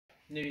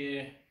New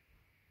Year,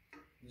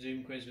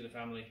 Zoom quiz with the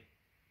family.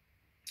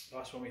 The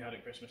last one we had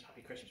at Christmas. Happy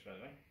Christmas, by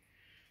the way.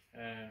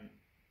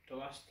 The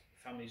last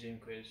family Zoom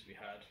quiz we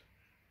had,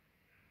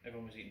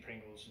 everyone was eating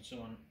Pringles and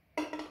someone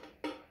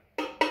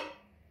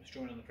was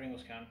drawing on the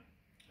Pringles can,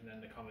 and then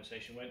the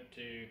conversation went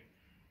to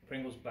the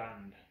Pringles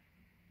band.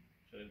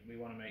 So we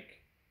want to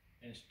make,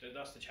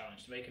 that's the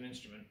challenge, to make an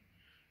instrument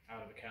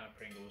out of a can of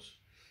Pringles.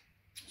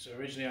 So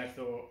originally I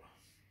thought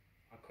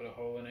I'd cut a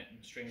hole in it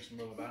and string some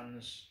rubber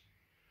bands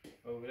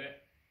over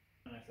it,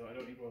 and I thought I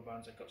don't need rubber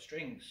bands, I've got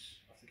strings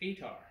off the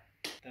guitar.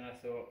 Then I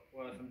thought,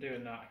 well, if I'm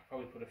doing that I could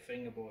probably put a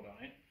fingerboard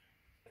on it.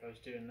 If I was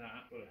doing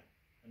that, put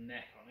a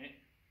neck on it,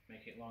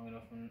 make it long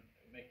enough and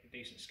make a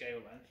decent scale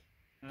length.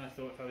 And I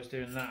thought if I was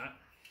doing that,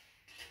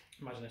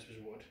 imagine this was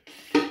wood,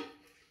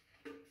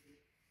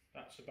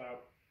 that's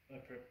about the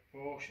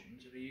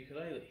proportions of a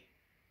ukulele.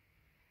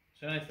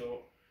 So then I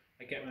thought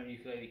I'd get my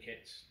ukulele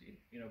kits,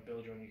 you know,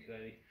 build your own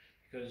ukulele,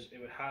 because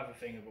it would have a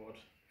fingerboard,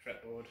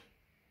 fretboard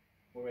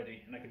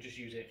already, and I could just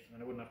use it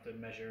and I wouldn't have to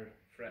measure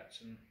frets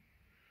and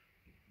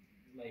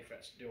lay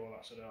frets and do all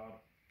that sort of hard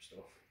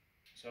stuff.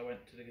 So I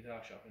went to the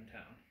guitar shop in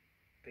town,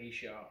 P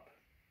Sharp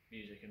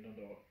Music in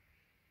Dundalk,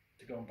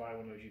 to go and buy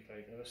one of those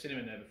ukuleles. I've seen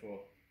them in there before,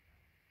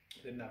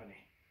 I didn't have any.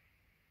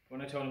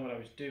 When I told him what I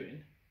was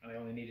doing, and I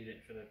only needed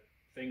it for the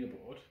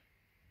fingerboard,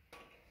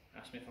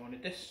 asked me if I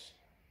wanted this.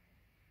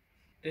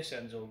 This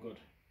end's all good,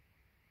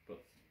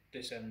 but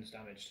this end's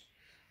damaged.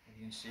 And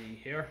you can see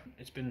here,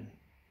 it's been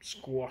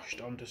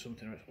squashed onto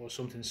something, or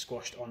something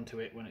squashed onto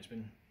it when it's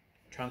been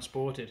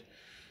transported.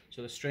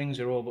 So the strings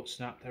are all but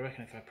snapped. I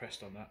reckon if I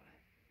pressed on that,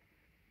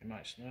 it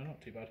might, no,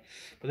 not too bad.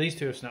 But these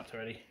two have snapped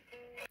already.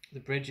 The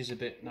bridge is a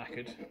bit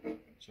knackered,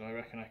 so I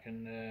reckon I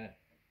can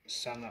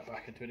sand that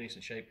back into a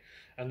decent shape.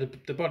 And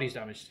the body's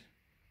damaged,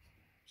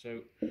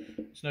 so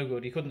it's no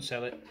good. He couldn't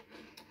sell it.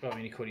 Well, I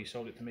mean, he could. He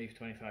sold it to me for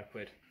 25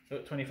 quid.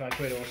 But 25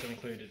 quid also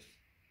included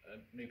a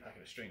new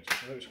packet of strings,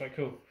 so it was quite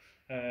cool.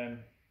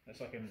 That's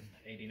like an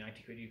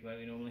 80-90 quid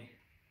ukulele normally.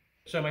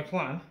 So my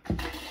plan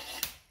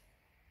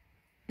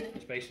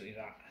is basically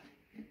that.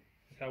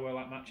 Look how well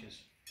that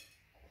matches.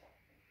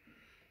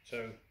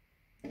 So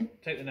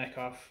take the neck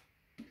off,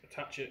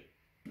 attach it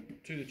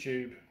to the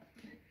tube,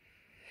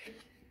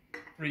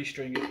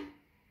 restring it.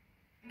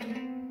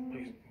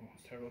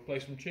 It's terrible. Play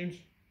some tunes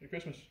at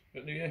Christmas,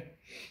 at New Year.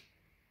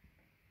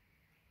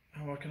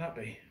 How hard can that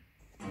be?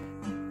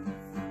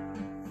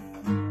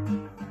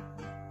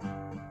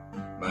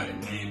 My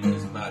name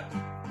is Matt.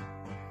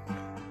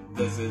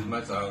 This is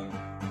my song.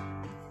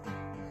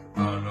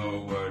 Oh,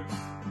 no words.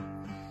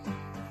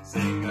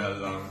 Sing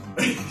along.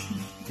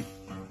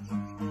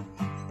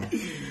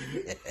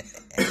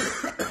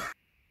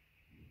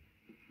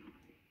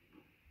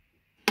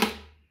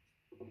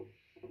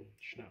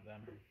 Snap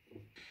them.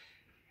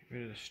 Get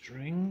rid of the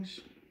strings.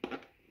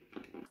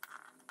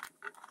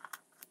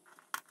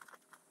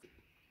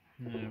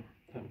 Now,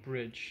 that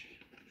bridge.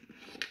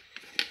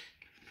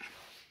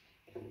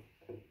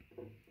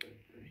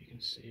 You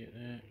can see it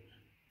there.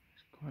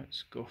 It's quite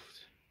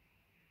scuffed.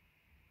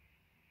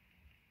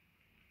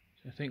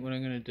 So I think what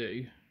I'm going to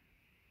do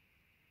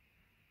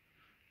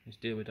is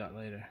deal with that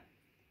later.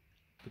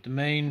 But the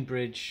main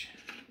bridge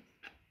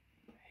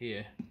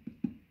here,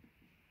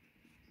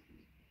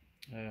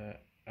 I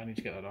need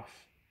to get that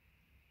off.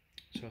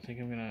 So I think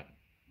I'm going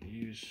to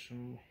use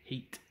some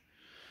heat.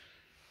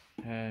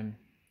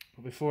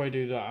 But before I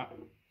do that,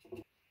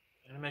 I'm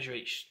going to measure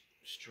each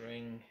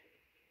string.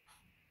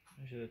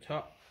 Measure the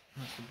top,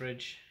 that's the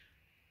bridge,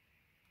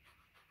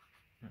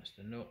 that's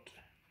the nut.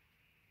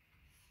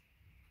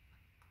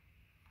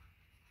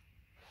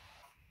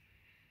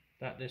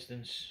 That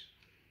distance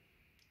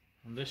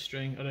on this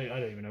string, I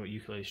don't even know what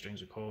ukulele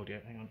strings are called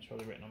yet. Hang on, it's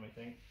probably written on my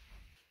thing.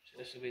 So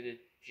this will be the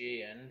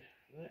G end,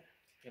 is it?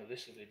 No,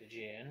 this will be the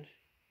G end.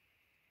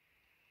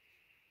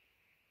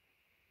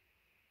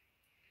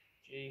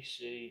 G,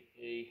 C,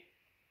 E,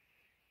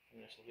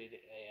 and this will be the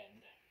A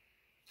end.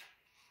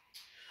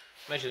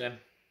 Measure them,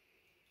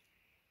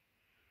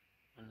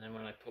 and then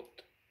when I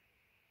put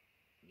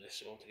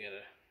this all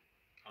together,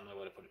 I'll know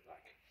where to put it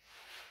back.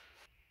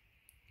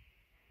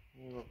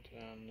 Move up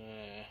down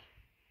there,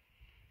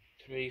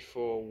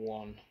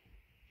 341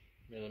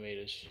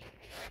 millimeters.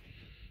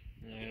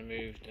 And I'm going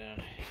to move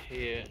down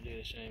here and do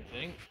the same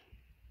thing.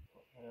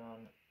 Put that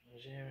on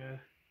 0.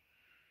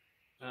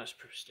 That's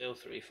still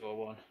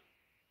 341.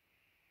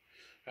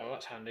 Right, well,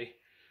 that's handy.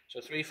 So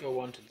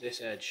 341 to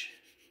this edge.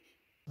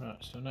 Right,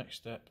 so next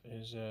step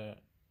is a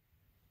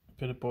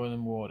bit of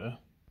boiling water,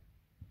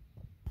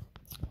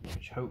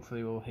 which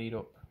hopefully will heat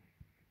up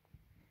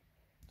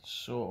the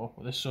saw.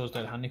 Well, this saw is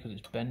dead handy because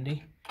it's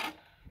bendy,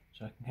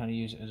 so I can kind of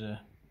use it as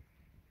a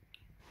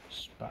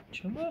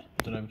spatula,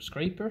 I don't know,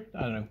 scraper,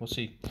 I don't know, we'll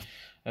see.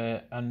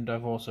 And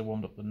I've also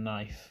warmed up the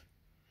knife.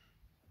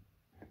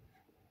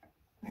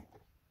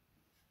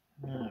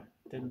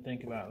 Didn't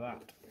think about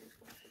that.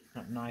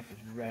 That knife is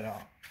red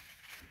hot,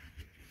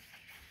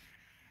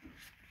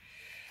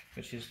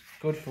 which is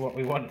good for what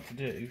we want it to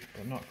do,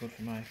 but not good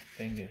for my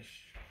fingers.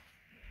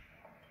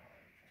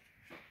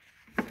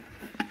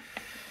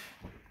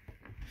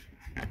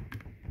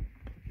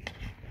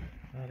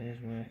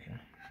 is working.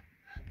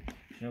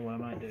 You know what I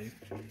might do?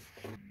 So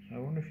I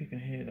wonder if you can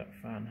hear that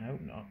fan. I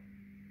hope not.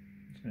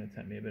 It's going to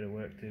take me a bit of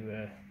work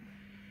to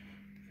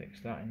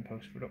fix that in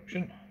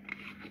post-production.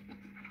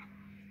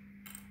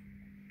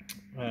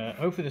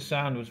 Hopefully the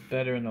sound was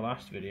better in the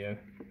last video.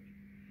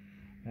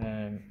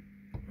 I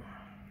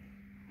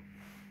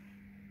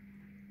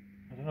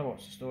don't know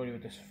what's the story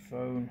with this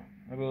phone.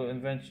 I will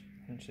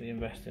eventually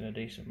invest in a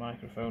decent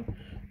microphone.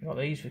 I got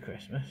these for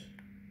Christmas.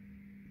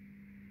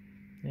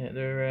 Yeah,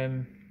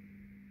 they're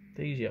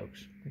these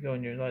yokes. They go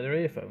on your, like, they're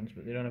earphones,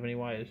 but they don't have any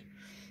wires.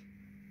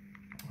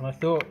 And I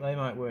thought they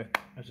might work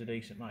as a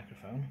decent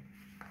microphone,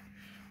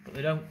 but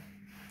they don't.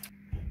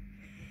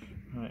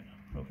 Right,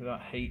 hopefully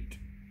that heat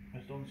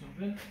has done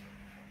something.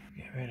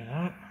 Get rid of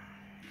that.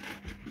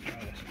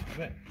 Try this a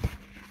bit.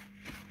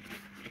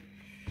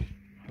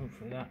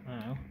 Hopefully that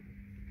now.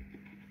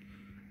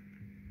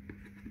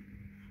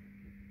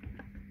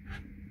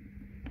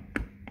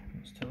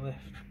 Wants to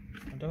lift.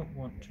 I don't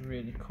want to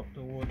really cut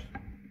the wood.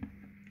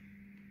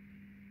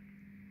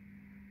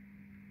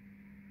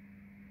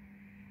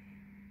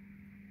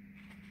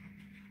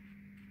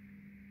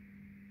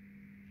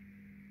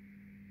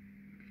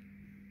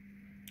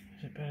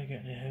 Is it better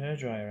getting the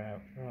hairdryer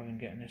out rather than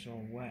getting this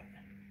all wet?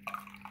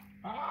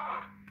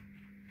 Ah!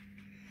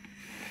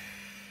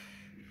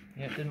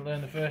 Yeah, didn't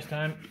learn the first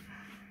time.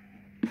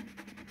 I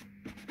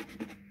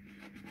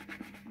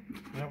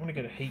don't want to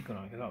get a heat gun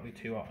on because that'll be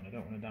too hot and I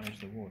don't want to damage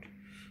the wood.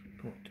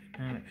 But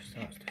now it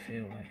starts to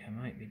feel like I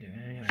might be doing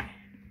it anyway.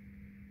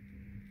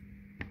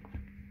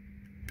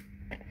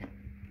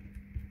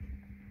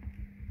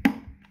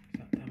 Is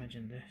that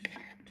damaging this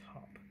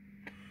top?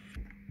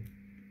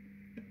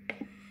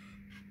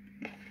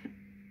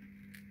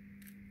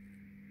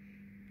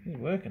 It's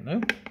working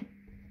though.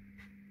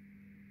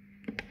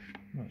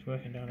 Oh, it's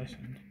working down this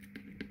end.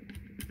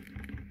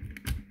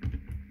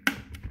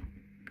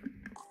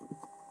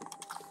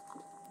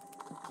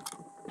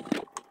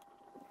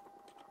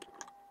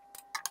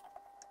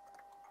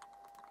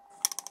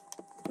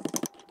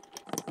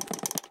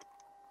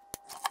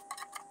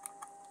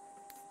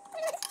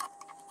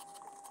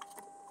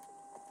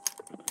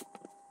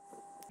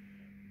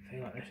 I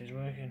feel like this is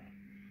working.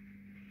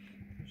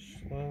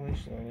 Slowly,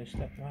 slowly,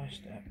 step by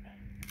step.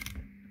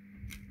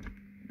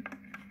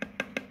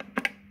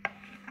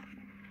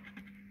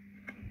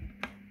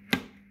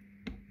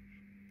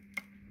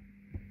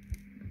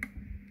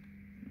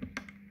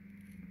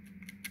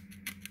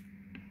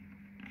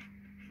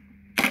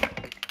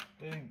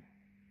 Boom.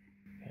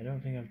 I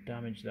don't think I've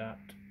damaged that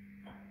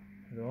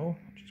at all,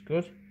 which is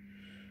good.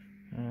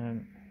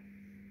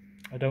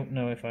 I don't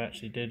know if I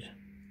actually did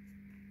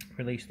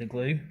release the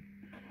glue.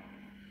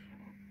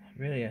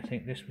 Really, I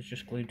think this was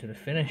just glued to the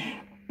finish.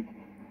 The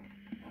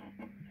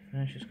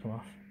finish has come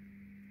off.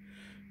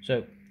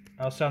 So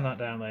I'll sand that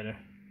down later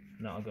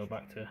and that'll go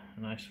back to a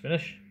nice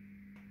finish.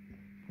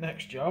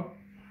 Next job.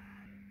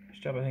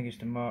 Next job I think is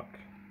to mark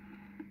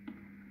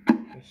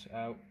this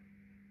out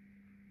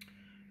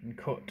and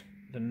cut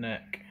the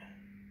neck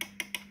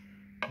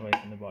away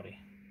from the body.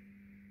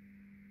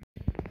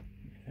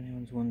 If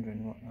anyone's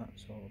wondering what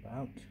that's all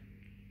about,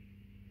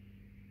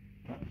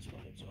 that's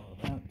what it's all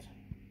about.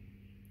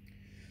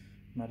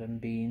 Madam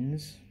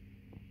Beans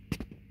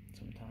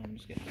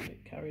sometimes gets a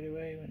bit carried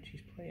away when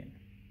she's playing.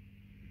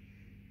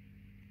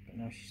 But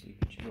now she's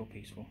sleeping, she's all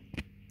peaceful.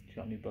 She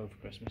got a new bow for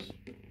Christmas.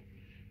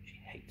 She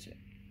hates it.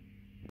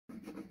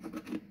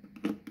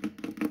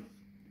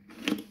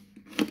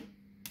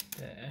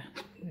 There,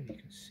 maybe you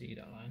can see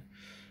that line.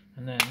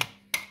 And then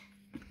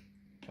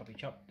choppy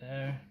chop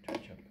there,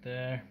 choppy chop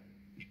there.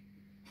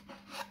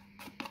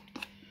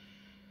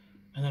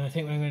 And then I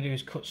think what I'm going to do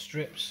is cut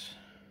strips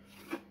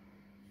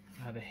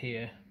out of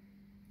here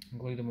and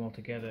glue them all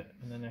together,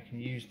 and then I can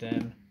use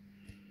them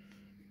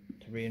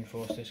to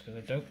reinforce this because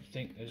I don't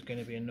think there's going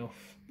to be enough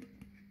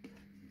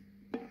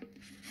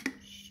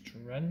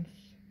strength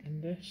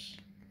in this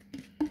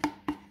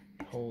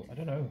whole, I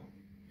don't know.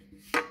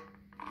 I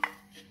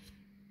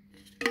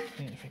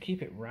think if I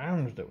keep it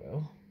round it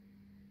will.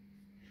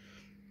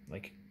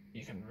 Like,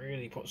 you can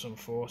really put some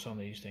force on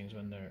these things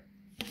when they're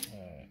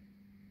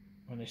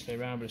when they stay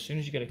round, but as soon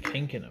as you get a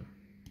kink in them,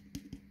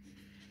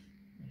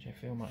 which I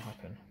feel might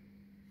happen,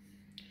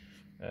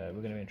 we're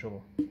going to be in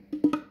trouble.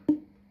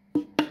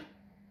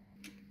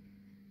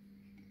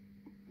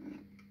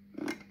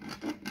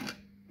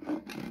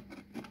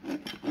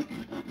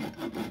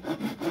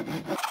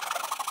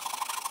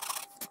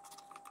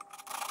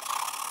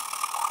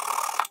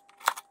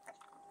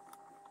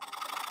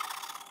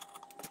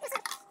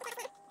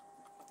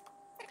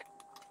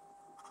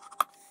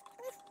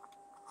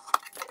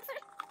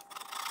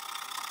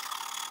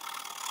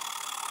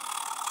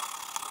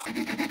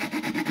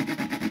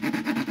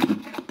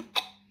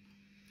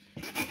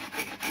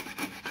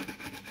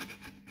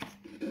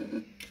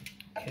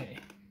 Okay,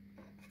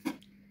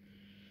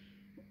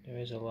 there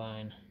is a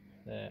line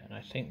there, and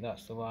I think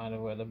that's the line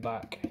of where the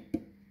back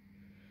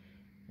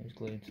is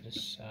glued to the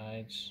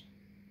sides.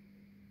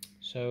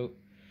 So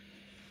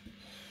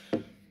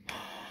I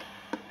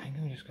think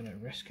I'm just going to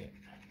risk it.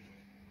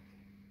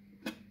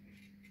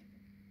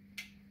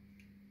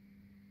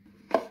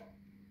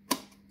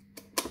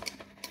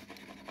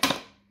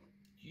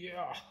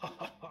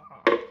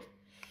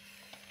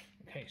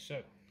 Okay,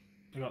 so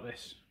we got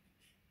this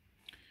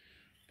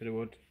bit of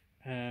wood.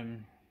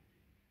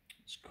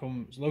 It's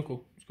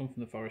local. It's come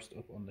from the forest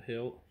up on the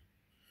hill.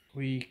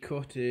 We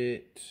cut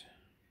it,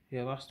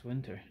 yeah, last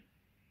winter.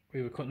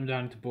 We were cutting them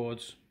down into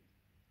boards,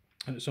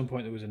 and at some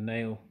point there was a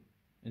nail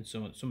in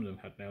some of them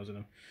had nails in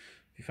them.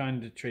 If you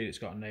find a tree that's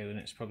got a nail in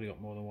it, it's probably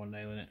got more than one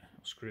nail in it,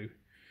 or screw.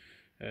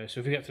 So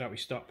if we get to that, we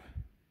stop.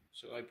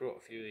 So I brought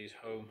a few of these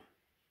home.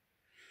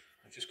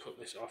 I've just cut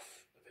this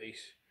off a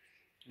piece.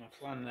 My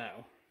plan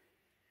now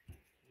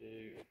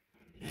to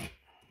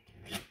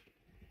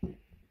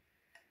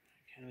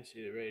kind of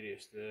see the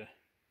radius there.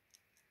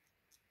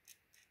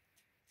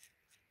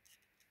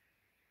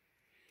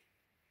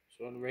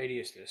 So I'll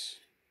radius this,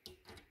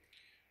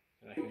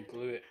 and I can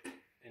glue it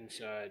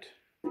inside.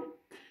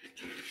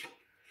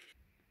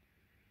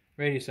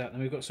 Radius that,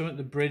 and we've got something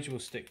the bridge will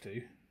stick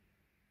to.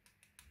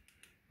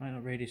 Might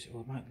not radius it,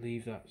 or might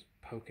leave that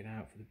poking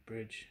out for the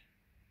bridge.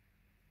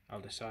 I'll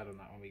decide on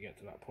that when we get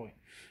to that point.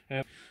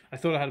 I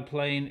thought I had a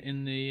plane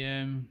in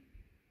the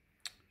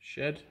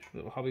shed, a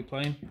little hobby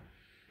plane.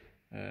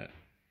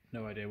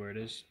 No idea where it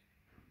is.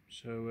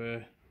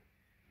 So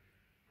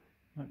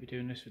might be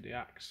doing this with the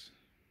axe,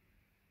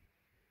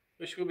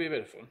 which will be a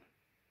bit of fun.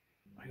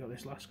 I got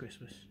this last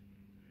Christmas.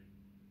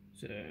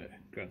 It's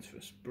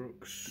Gransfus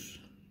Brooks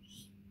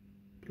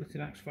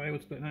splitting axe,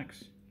 firewood splitting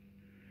axe,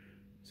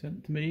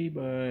 sent to me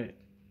by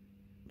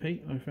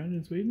Pete, my friend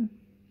in Sweden.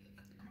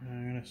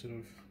 I'm going to sort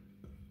of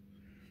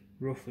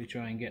roughly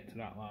try and get to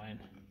that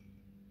line,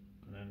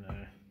 and then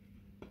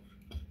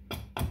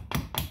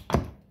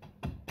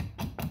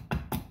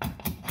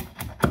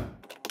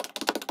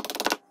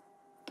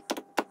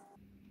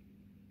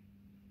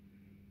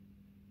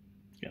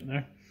getting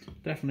there.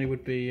 Definitely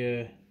would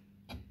be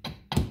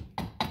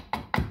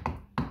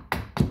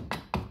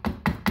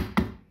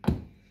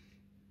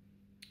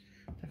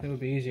definitely would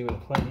be easier with a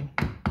plane.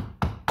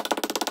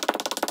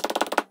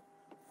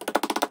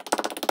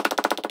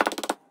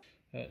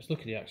 It's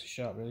lucky the axe is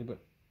sharp really, but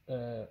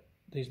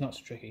these not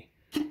so tricky.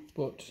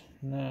 But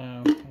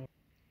now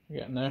we're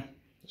getting there.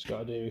 Just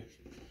got to do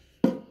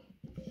the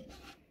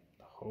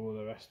whole of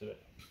the rest of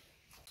it.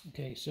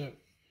 Okay, so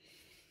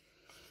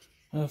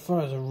as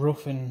far as a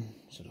roughing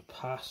sort of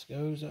pass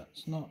goes,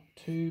 that's not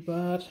too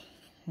bad.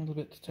 A little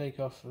bit to take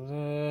off of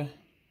there.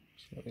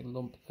 Just got a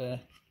lump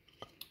there.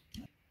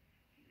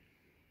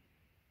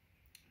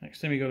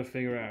 Next thing we got to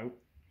figure out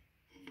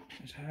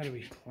is how do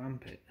we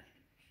clamp it.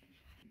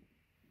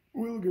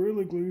 Will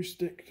Gorilla Glue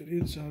stick to the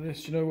inside of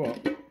this? You know what?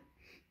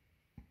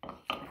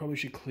 I probably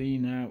should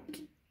clean out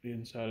the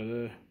inside of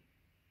there.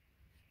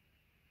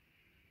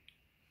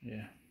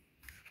 Yeah.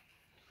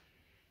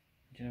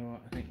 Do you know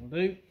what I think we'll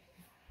do?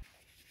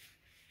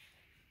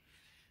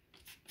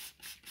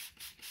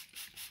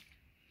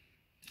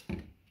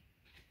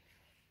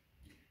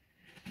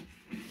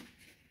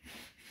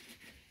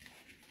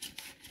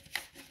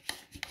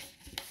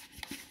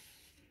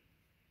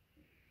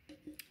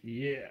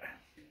 Yeah.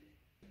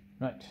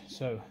 Right,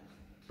 so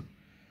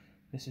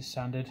this is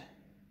sanded.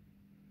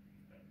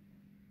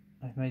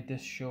 I've made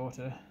this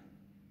shorter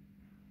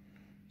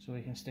so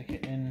we can stick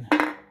it in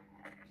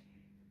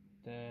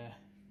there.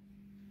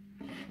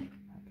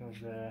 That goes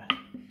there.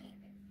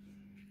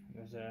 That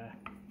goes there.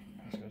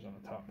 This goes on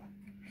the top.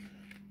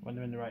 When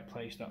they're in the right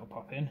place, that'll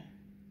pop in.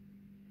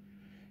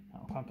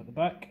 That'll clamp at the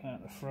back and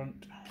at the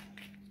front.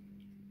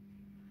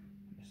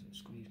 This little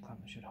squeeze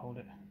clamp that should hold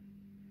it.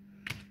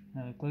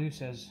 Now the glue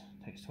says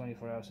it takes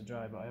 24 hours to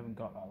dry, but I haven't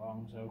got that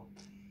long, so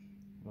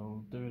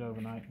we'll do it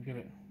overnight. We'll give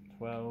it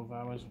 12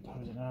 hours. What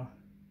time is it now?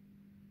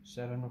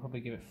 7. We'll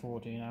probably give it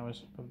 14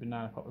 hours. Probably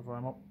 9 o'clock before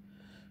I'm up,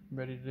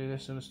 ready to do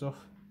this sort of stuff.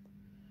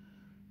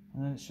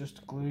 And then it's just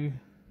to glue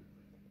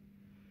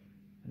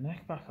the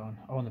neck back on.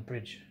 Oh, on the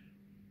bridge.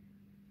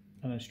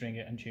 And then string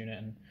it and tune it,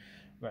 and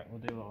right, we'll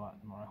do all that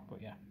tomorrow.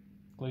 But yeah,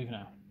 glue for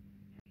now.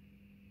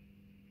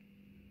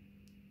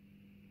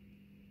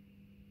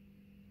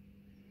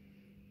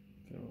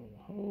 Fill all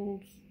the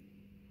holes.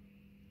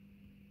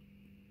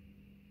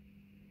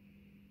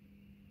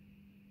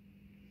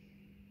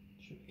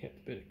 Should have kept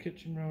a bit of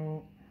kitchen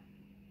roll.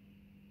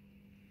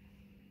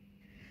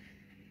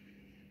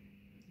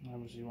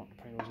 Obviously you want the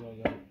Pringles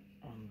logo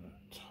on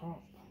the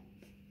top,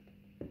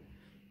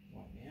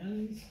 on the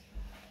ends.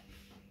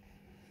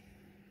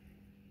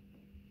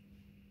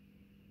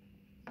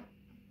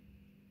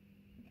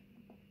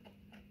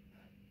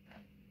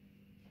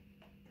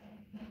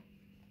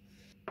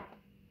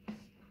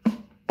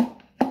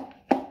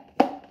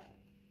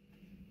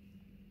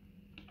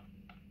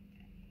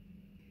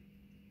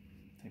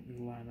 I think we've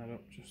lined that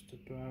up just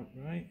about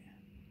right.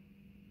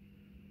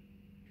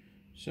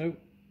 So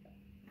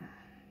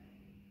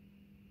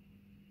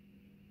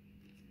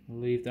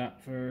we'll leave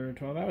that for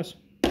 12 hours.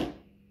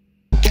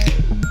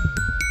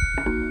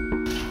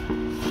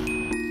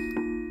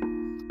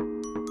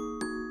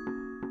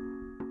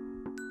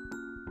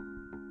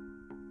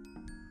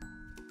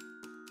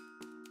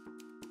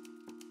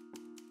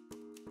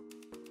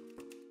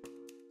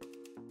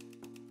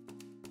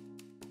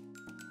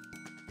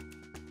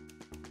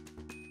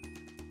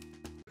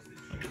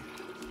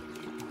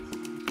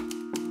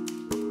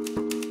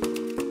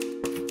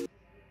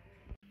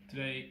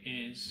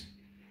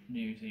 New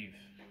Year's Eve,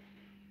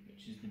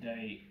 which is the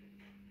day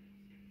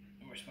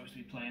we're supposed to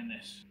be playing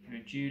this.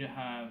 We're due to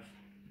have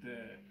the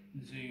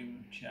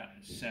Zoom chat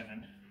at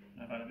 7.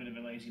 I've had a bit of a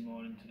lazy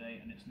morning today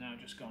and it's now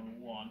just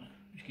gone 1,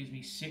 which gives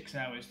me 6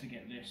 hours to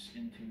get this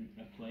into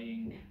a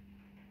playing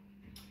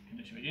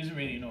condition, which isn't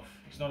really enough.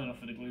 It's not enough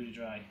for the glue to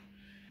dry,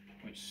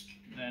 which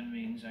then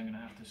means I'm going to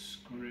have to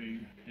screw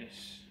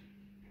this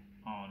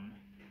on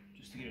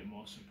just to give it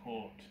more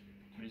support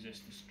to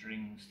resist the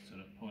strings sort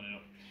of pulling it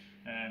up.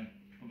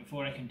 But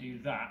before I can do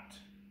that,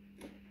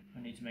 I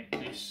need to make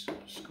this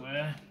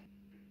square.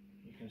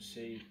 You can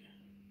see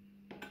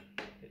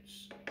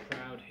it's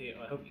proud here.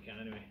 I hope you can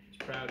anyway. It's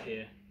proud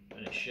here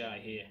and it's shy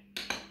here.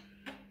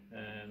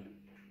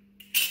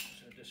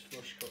 So just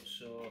flush cut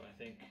saw, I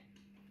think,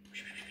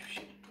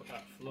 put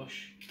that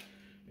flush,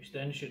 which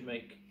then should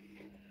make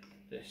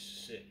this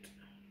sit.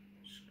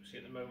 See,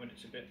 at the moment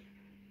it's a bit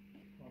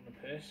on the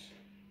piss.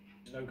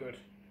 It's no good.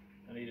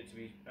 I need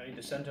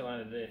the centre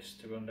line of this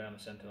to run down the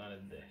centre line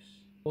of this.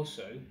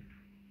 Also,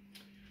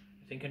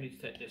 I think I need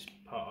to take this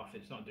part off.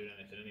 It's not doing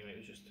anything anyway, it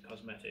was just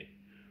cosmetic.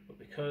 But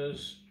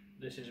because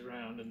this is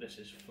round and this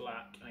is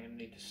flat, I'm going to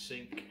need to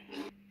sink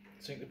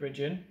the bridge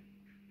in,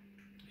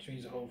 which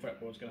means the whole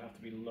fretboard is going to have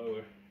to be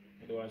lower,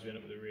 otherwise we end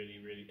up with a really,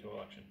 really tall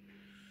action.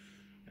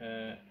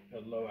 A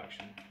low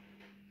action,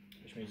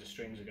 which means the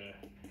strings are going to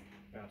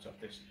bounce off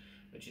this,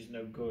 which is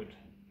no good.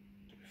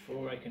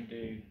 Before I can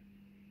do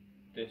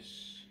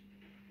this,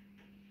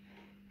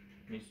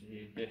 I need to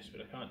do this, but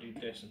I can't do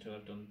this until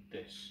I've done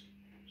this.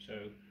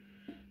 So,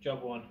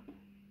 job 1,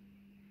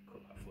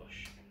 cut that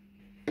flush.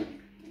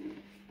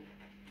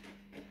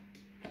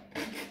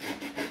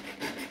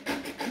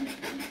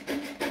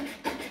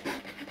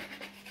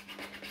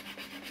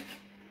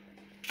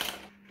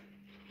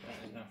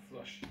 That is now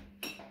flush.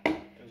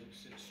 Does it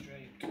sit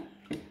straight?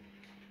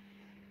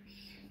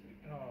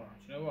 Oh,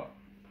 do you know what?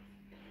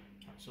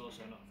 That's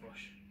also not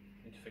flush.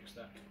 Need to fix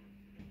that.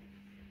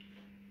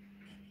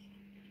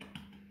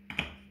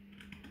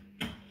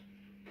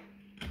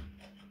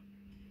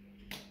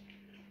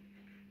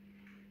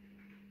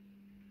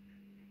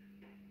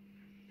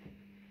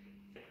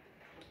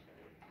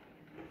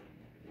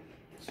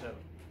 So,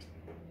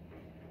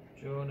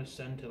 drawn a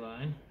centre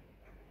line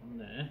on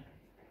there,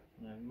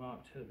 and I've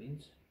marked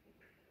beans.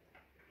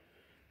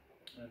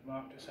 I've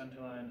marked a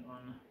centre line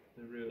on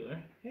the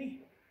ruler, hey,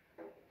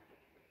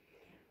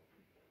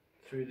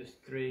 through the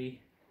 3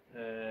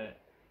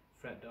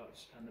 fret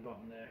dots and the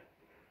bottom there.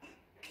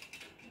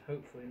 And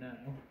hopefully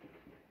now,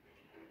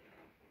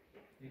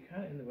 you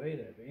can't in the way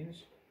there,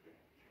 beans.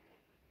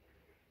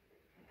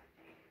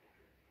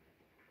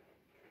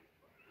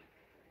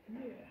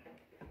 Yeah.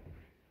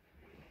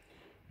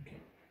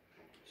 Okay.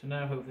 So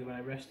now hopefully when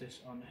I rest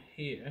this on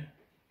here,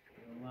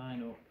 it'll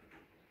line up.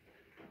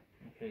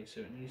 Okay,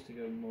 so it needs to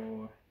go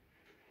more.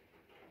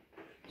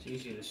 It's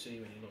easier to see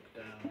when you look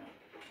down.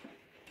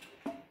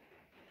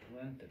 The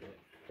length of it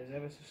is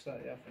ever so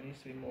slightly off. It needs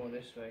to be more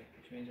this way,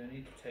 which means I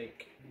need to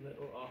take a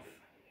little off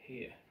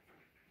here.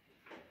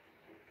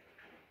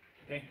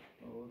 Okay,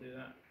 well we'll do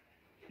that.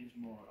 Needs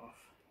more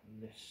off on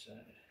this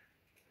side.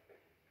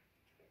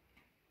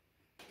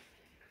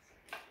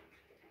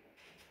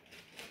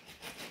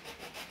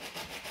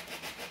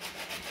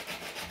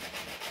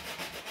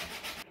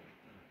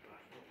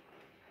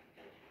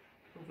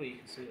 Hopefully you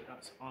can see that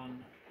that's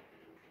on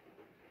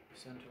the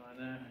centre line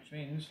there, which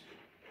means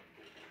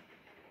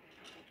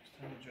just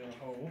time to drill a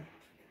hole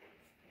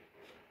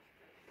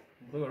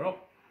and glue her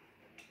up.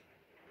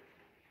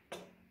 Oh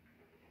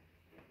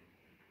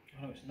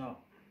no, it's not.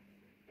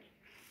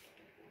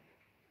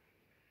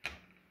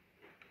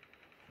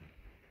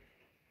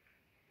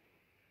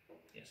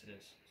 Yes it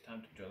is. It's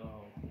time to drill a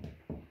hole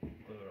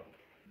and glue her up.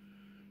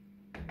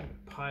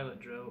 Pilot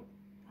drill.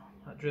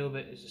 That drill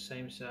bit is the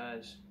same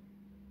size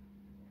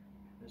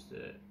as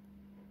the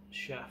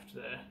shaft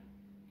there.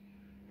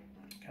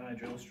 Can I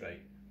drill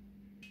straight?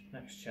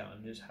 Next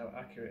challenge is how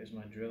accurate is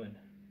my drilling.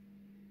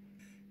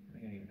 I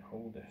think I can even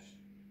hold this.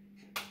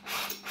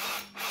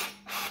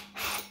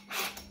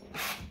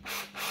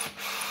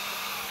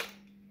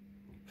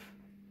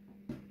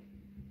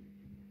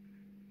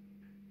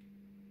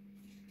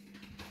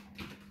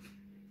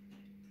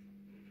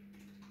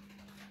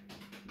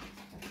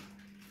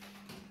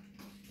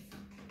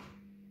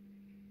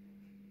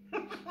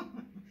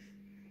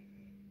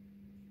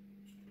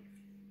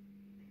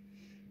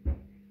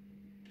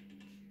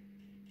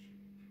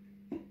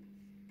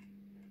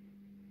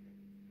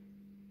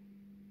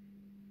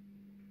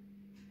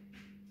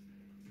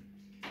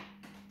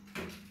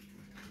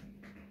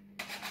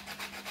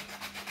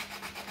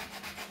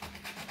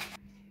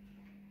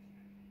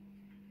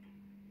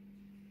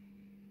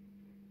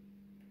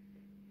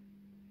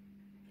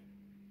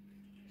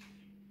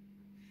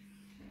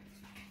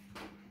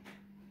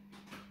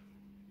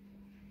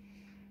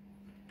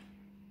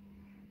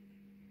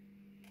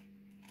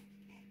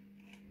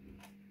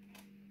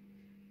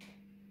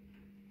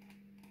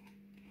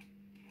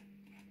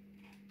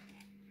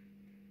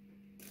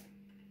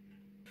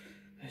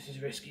 This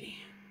is risky.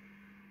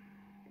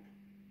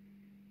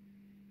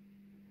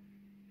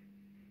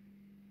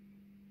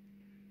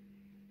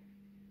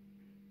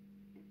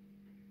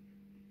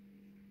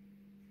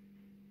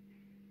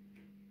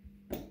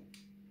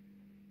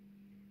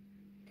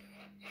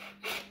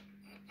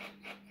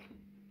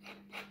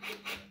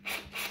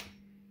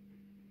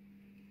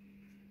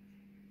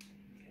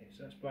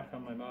 back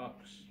on my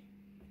marks,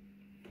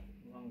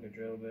 longer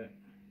drill bit.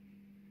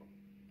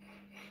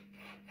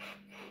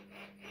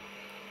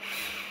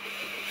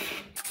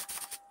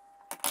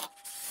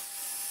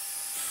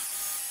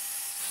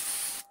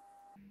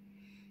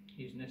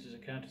 Using this as a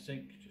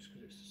countersink just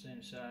because it's the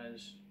same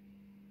size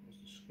as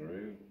the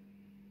screw.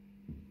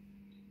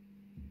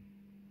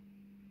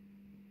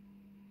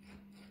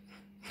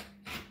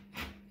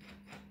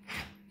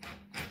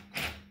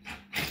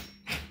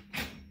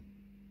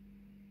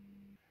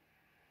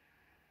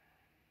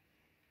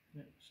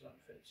 Yep, so that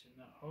fits in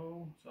that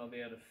hole, so I'll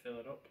be able to fill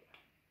it up.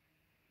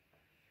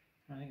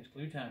 I think it's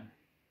glue time.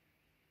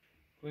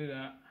 Glue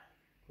that,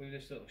 glue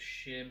this little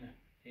shim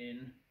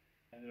in.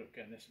 I ended up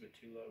getting this a bit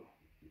too low.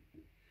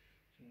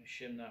 So I'm going to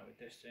shim that with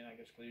this thing, that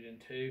gets glued in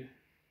too.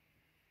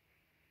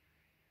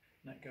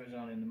 That goes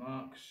on in the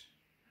marks,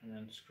 and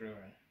then screw her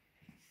in.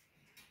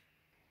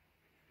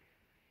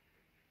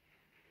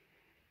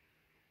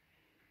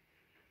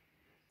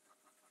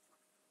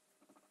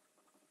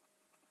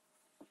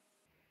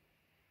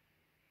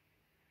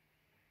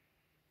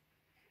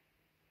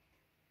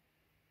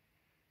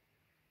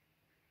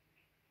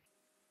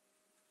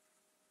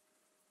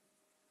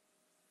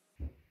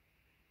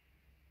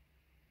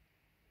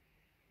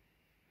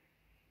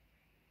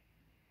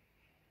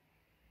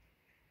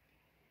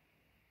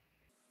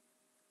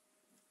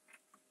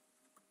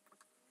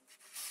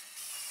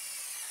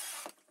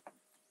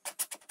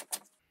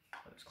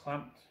 It's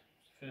clamped.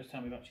 It's the first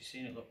time we've actually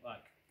seen it look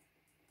like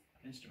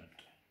an instrument.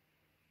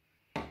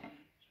 So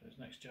his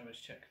next job is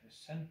check the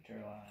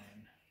centre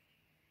line.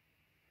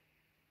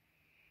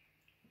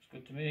 Looks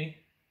good to me.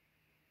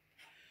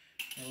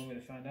 No one way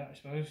to find out, I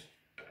suppose.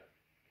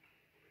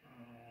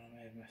 I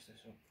may have messed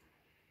this up.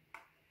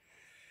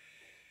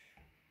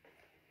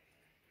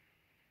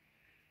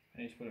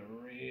 I need to put a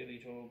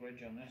really tall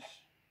bridge on this.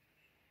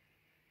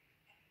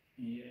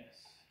 Yes.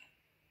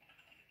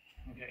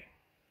 Okay.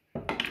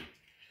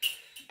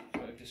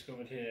 What I've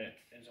discovered here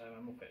is I'm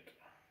a muppet.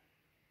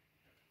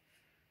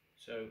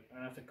 So I'm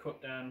going to have to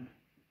cut down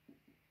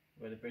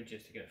where the bridge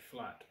is to get it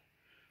flat,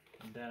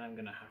 and then I'm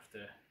going to have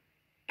to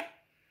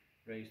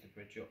raise the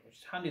bridge up, which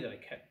is handy that I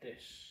kept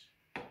this,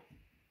 I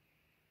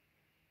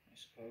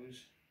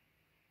suppose.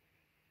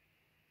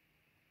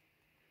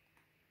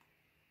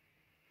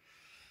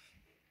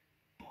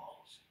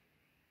 Balls.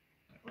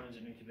 Where does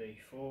it need to be?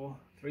 4,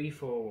 3,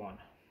 4, 1.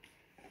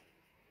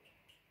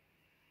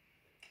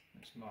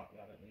 Let's mark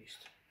that at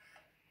least.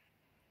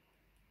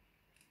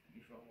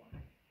 3, 4,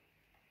 1.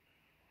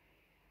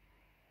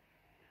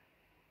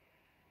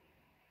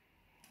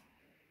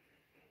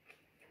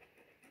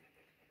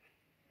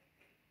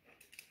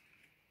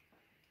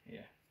 Yeah,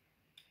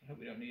 I hope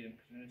we don't need them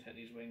because I'm going to take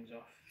these wings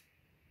off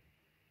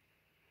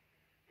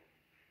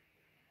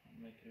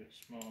and make it a bit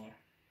smaller.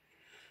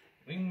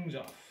 Wings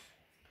off.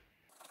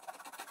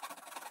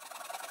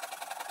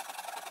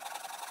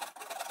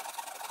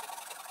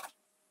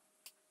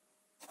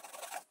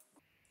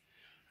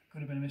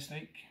 Could have been a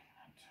mistake.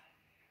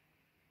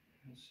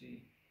 We'll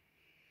see.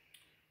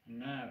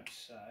 Now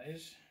it's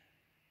size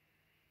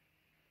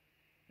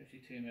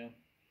 52mm.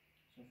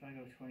 So if I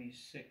go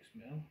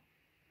 26mm.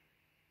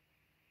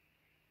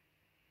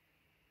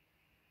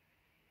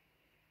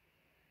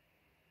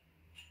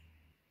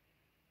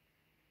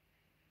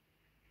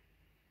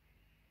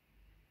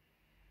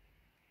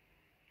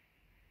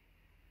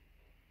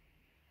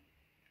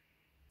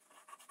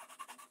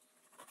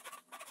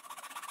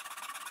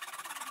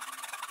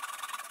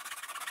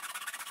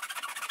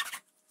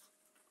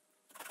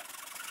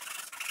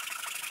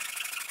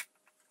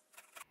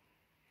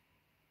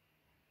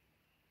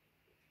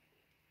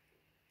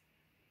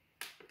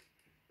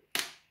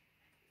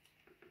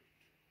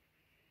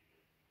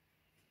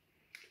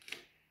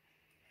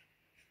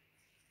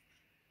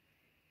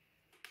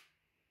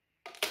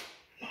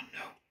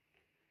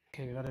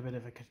 Okay, we've had a bit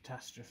of a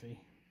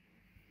catastrophe.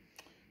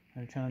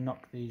 I'm trying to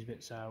knock these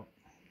bits out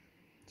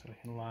so I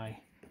can lie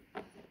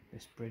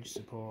this bridge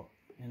support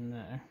in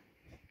there.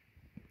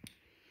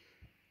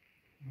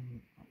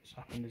 What's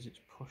happened is it's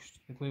pushed,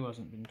 the glue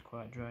hasn't been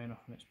quite dry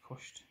enough and it's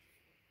pushed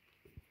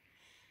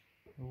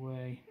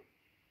away.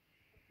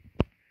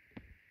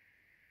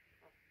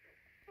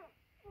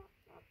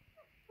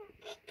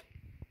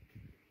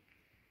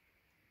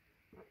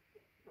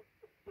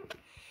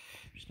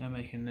 Just now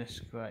making this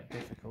quite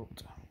difficult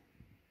to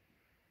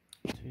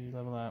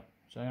level out,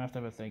 so I'm going to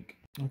have a think.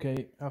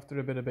 Okay, after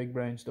a bit of big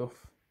brain stuff,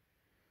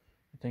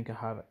 I think I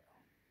have it.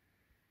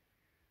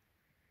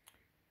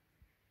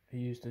 I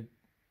used a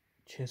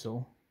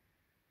chisel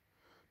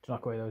to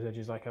knock away those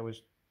edges like I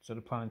was sort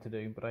of planning to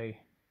do, but I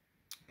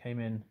came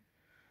in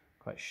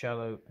quite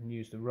shallow and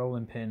used the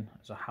rolling pin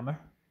as a hammer,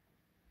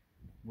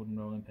 wooden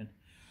rolling pin,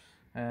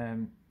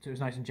 so it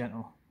was nice and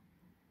gentle.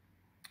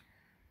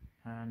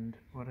 And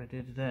what I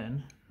did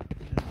then, I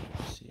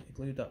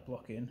glued that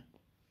block in,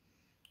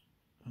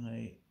 and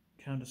I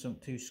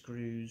countersunk 2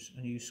 screws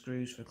and used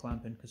screws for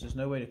clamping because there's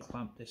no way to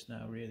clamp this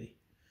now really.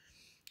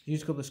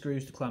 Used a couple of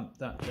screws to clamp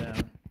that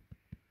down,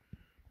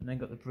 and then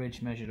got the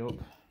bridge measured up.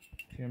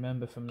 If you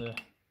remember from the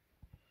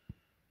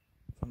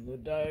From the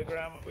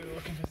diagram, we were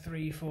looking for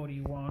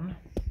 341.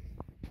 So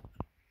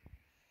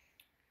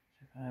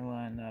if I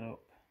line that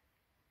up,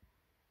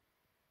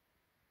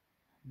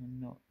 and the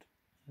nut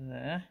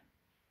there,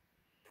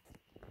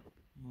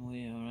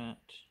 we are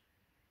at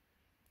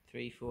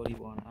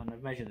 341, and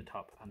I've measured the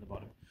top and the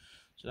bottom,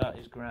 so that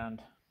is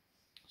grand.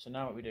 So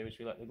now what we do is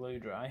we let the glue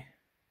dry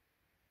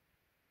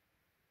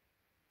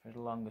for as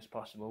long as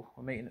possible.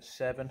 We're meeting at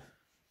 7,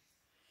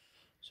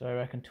 so I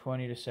reckon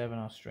 20 to 7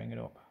 I'll string it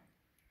up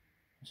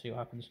and see what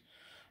happens.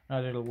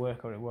 Either it'll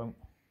work or it won't.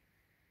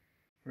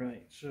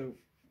 Right, so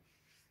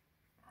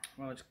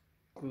while it's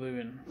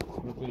gluing,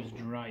 the glue's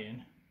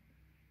drying,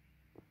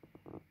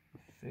 I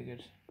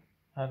figured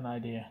I had an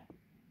idea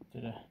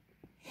to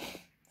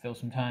fill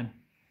some time.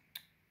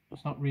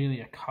 It's not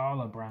really a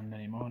Carla brand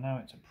anymore, now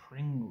it's a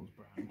Pringles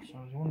brand, so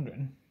I was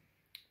wondering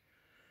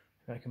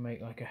if I can make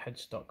like a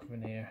headstock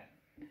veneer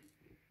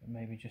and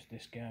maybe just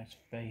this guy's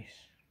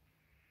face.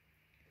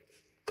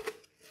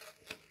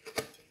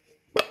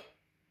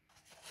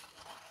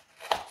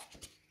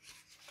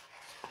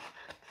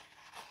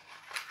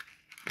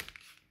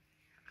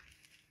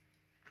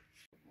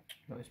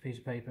 Got this piece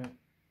of paper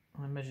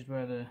and I measured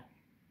where the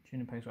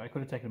tuning pegs were. I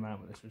could have taken them out,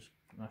 but this was,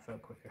 I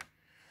felt quicker.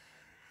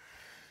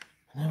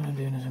 And then what I'm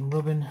doing is I'm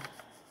rubbing my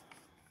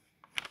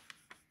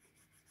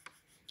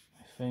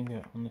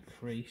finger on the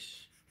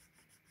crease.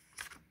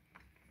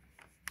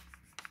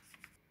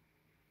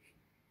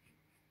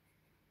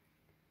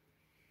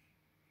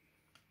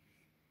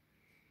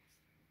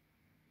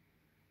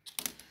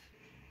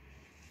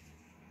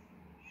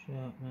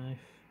 Sharp knife.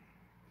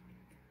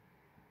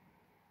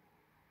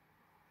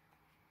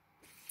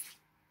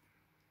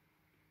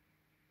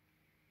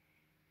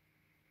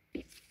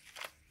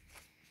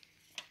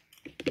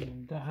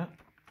 And that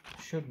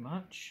should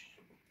match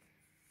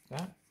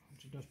that,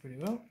 which it does pretty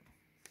well.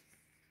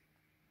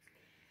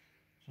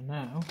 So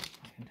now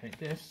I can take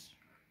this,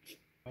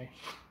 so I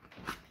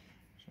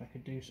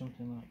could do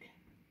something like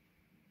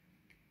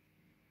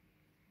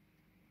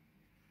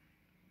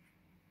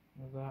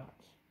that,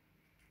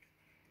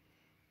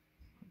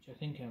 which I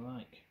think I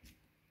like.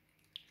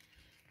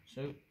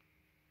 So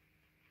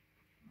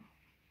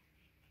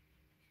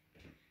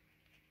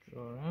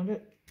draw around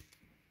it.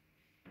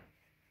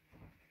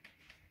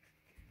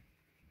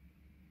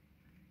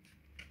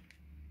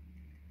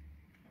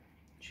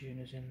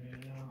 Tuner's in there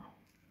now.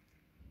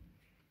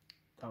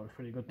 That was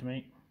pretty good to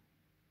me.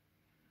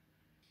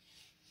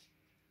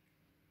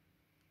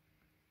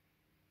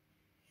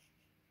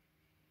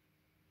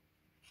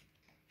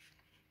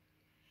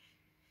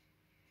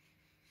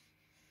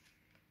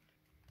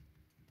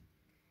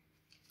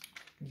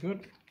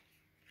 Good.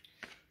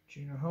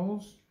 Tuner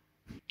holes.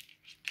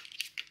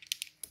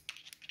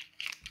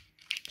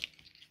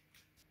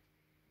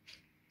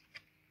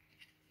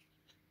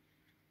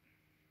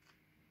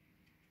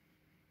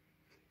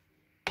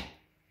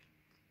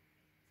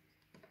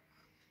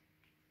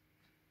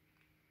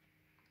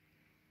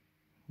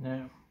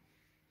 Now,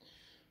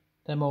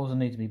 them holes will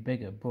need to be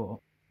bigger, but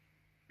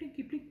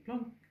blinky blink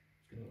plonk.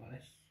 It's gonna look like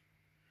this.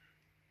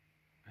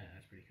 Yeah,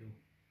 that's pretty cool.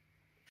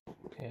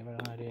 Okay, I've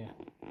got an idea.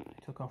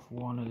 I took off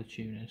one of the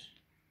tuners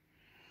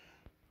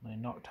and I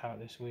knocked out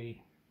this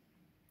wee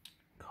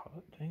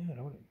collar thing. I don't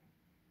know what it,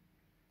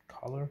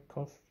 collar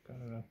cuff. I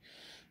don't know.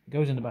 It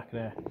goes in the back of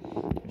there,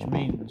 which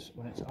means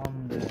when it's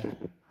on the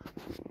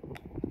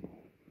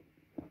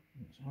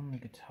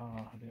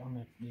guitar, on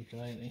the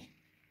ukulele,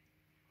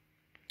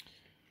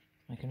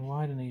 I can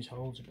widen these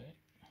holes a bit.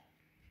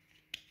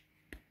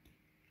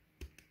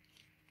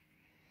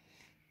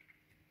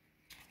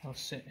 I'll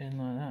sit in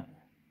like that.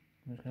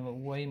 It's going to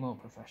look way more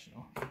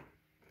professional.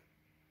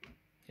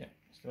 Yeah,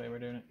 that's the way we're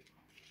doing it.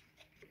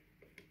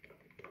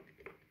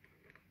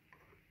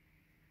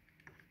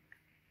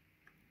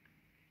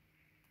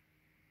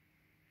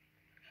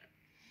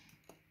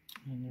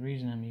 And the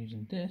reason I'm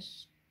using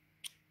this,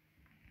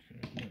 so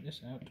I can get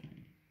this out.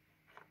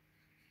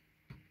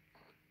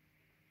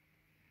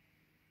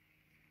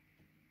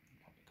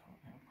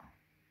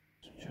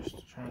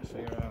 Just trying to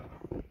figure out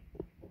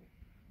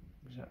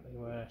exactly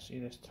where. See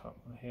this top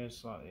one here is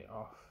slightly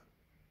off.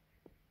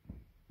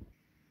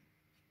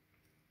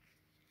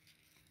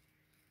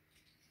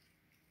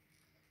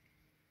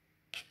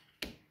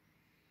 So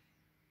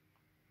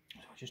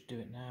I'll just do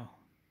it now.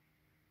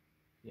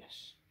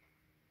 Yes.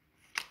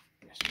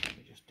 Yes, let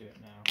me just do it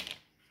now.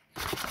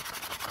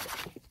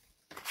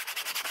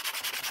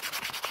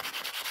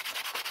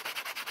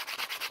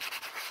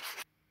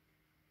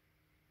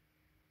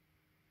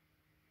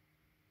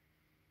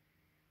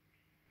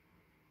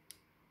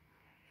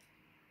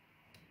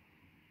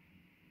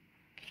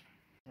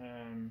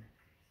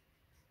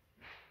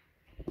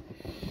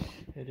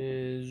 It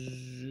is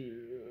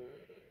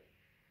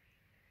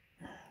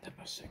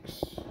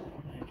 6. I'm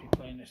actually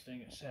playing this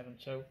thing at 7,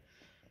 so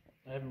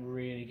I haven't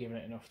really given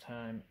it enough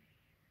time.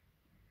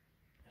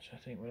 So I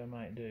think what I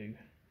might do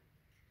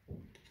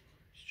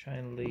is try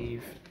and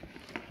leave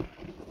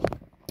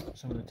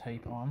some of the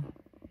tape on.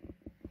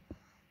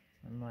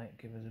 It might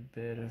give us a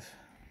bit of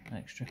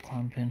extra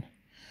clamping.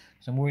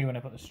 So I'm worried when I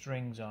put the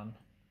strings on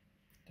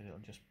that it'll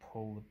just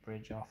pull the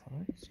bridge off.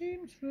 Although it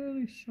seems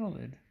fairly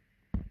solid.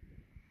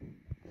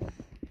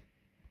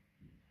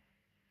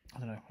 I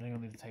don't know, I think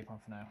I'll leave the tape on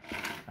for now.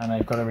 And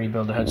I've got to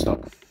rebuild the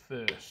headstock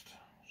first.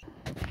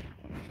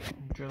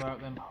 Drill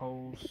out them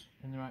holes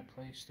in the right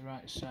place, the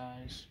right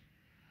size.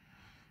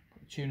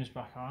 Put the tuners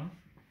back on.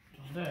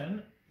 And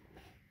then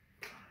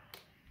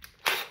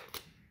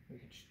we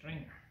can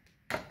string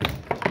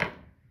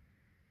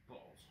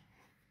balls.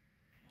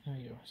 There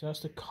you go. So that's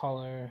the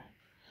collar.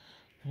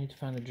 I need to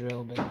find the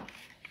drill bit.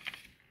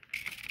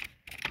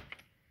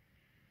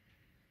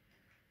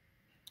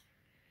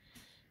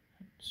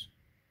 That's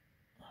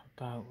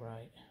about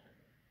right.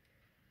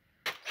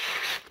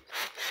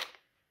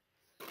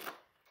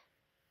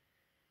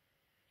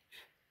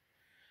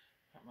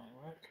 That might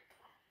work.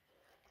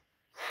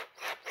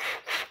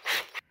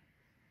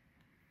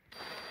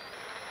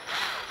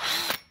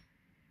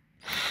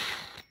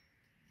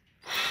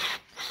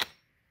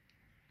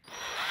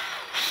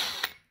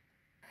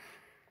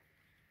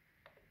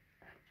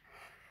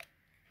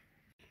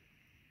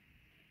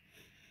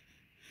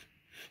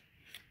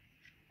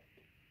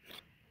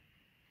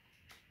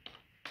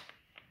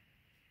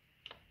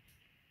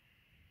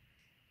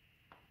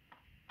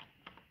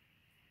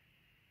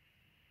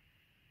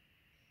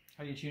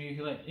 How do you tune a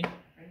ukulele?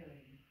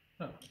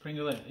 Oh,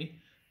 Pringulele.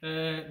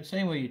 The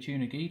same way you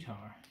tune a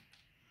guitar.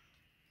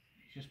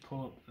 You just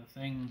pull up the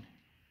thing.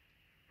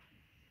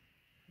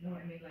 No,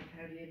 I mean, like,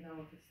 how do you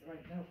know if it's the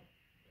right note?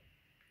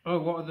 Oh,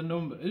 what are the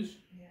numbers?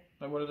 Yeah.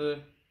 Like, what are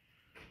the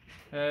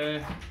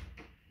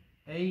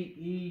A,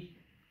 E,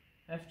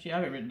 F, G? I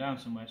have it written down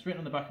somewhere. It's written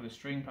on the back of the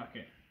string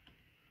packet,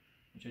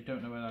 which I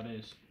don't know where that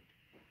is.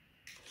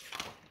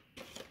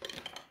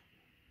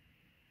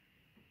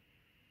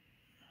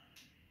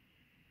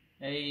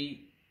 A,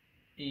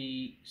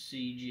 E,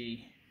 C,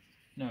 G.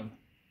 No,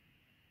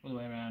 all the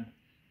way around.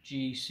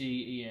 G, C,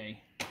 E,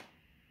 A.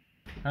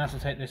 I have to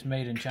take this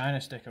Made in China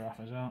sticker off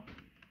as well.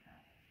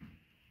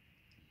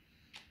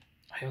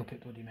 I hope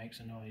it bloody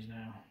makes a noise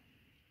now.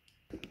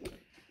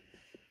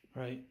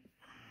 Right.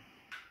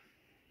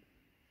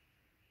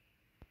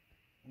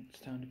 It's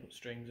time to put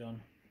strings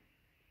on.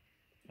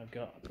 I've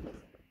got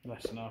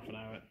less than half an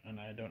hour and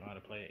I don't know how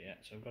to play it yet,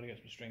 so I've got to get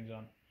some strings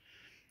on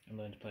and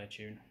learn to play a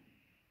tune.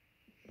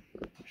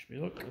 Wish me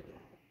luck.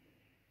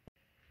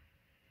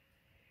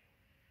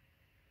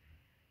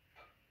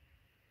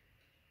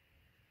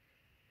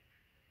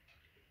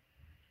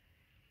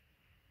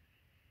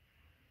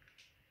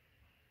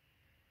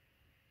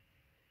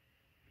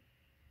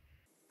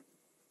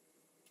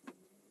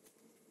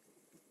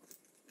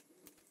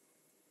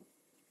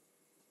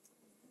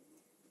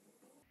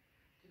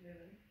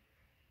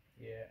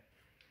 Yeah.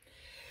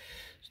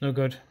 It's no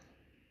good.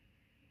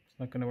 It's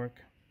not going to work.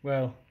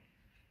 Well,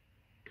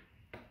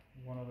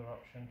 one other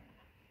option.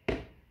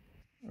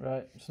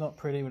 Right, it's not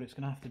pretty, but it's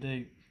going to have to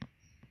do.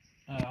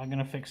 I'm going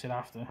to fix it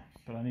after,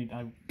 but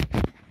I'm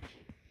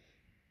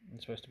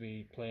supposed to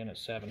be playing at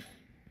 7.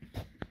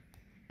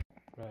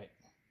 Right,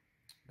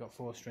 got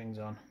 4 strings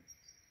on.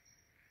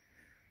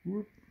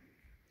 Whoop.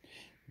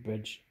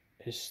 Bridge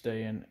is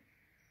staying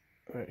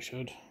where it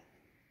should.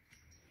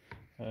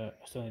 I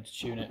still need to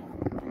tune it.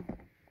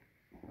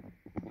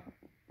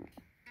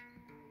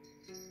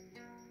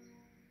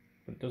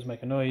 But it does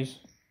make a noise.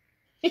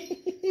 Just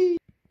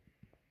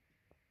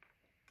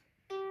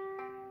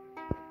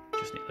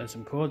need to learn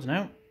some chords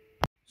now.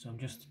 So I'm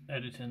just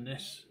editing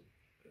this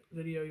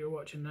video you're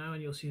watching now,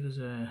 and you'll see there's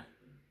a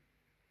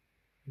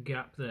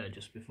gap there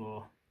just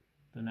before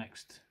the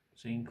next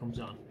scene comes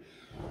on.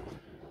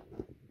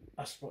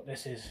 That's what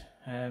this is.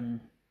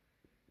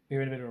 We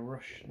were in a bit of a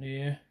rush New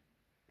Year.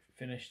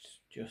 Finished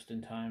just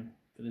in time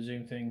for the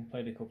Zoom thing,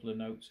 played a couple of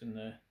notes in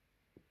the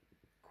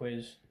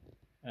quiz,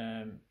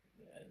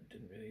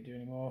 didn't really do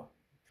any more.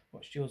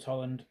 Watched Jules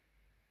Holland,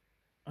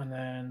 and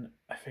then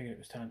I figured it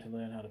was time to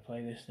learn how to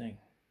play this thing,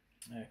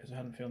 because I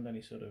hadn't filmed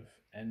any sort of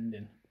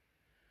ending.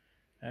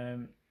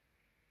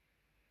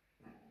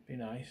 Be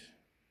nice.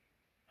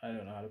 I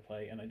don't know how to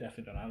play, and I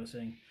definitely don't know how to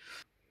sing.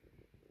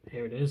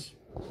 Here it is.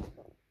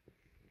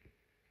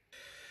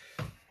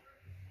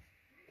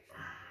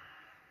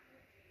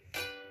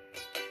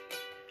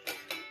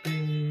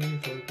 Be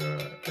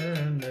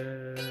forgotten,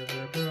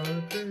 never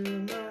brought to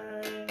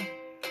mind.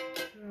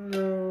 An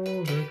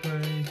old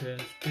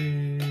acquaintance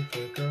be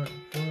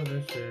forgotten for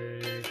the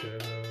sake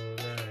of old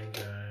lang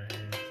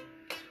syne.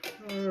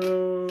 Our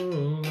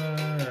old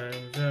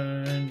lang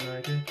syne,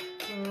 like it,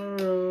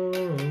 our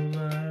old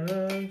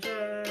lang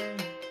syne.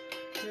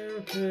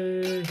 We'll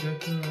take a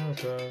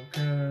cup of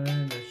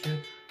kind of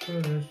shit for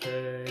the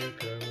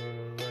sake of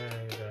old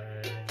lang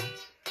syne.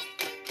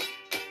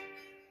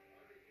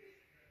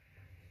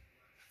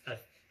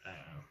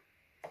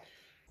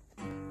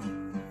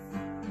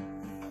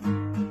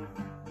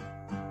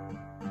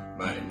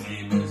 My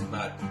name is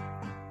Matt.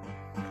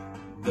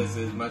 This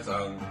is my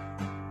song.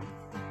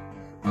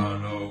 Oh,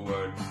 no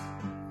words.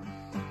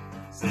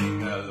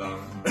 Sing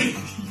along.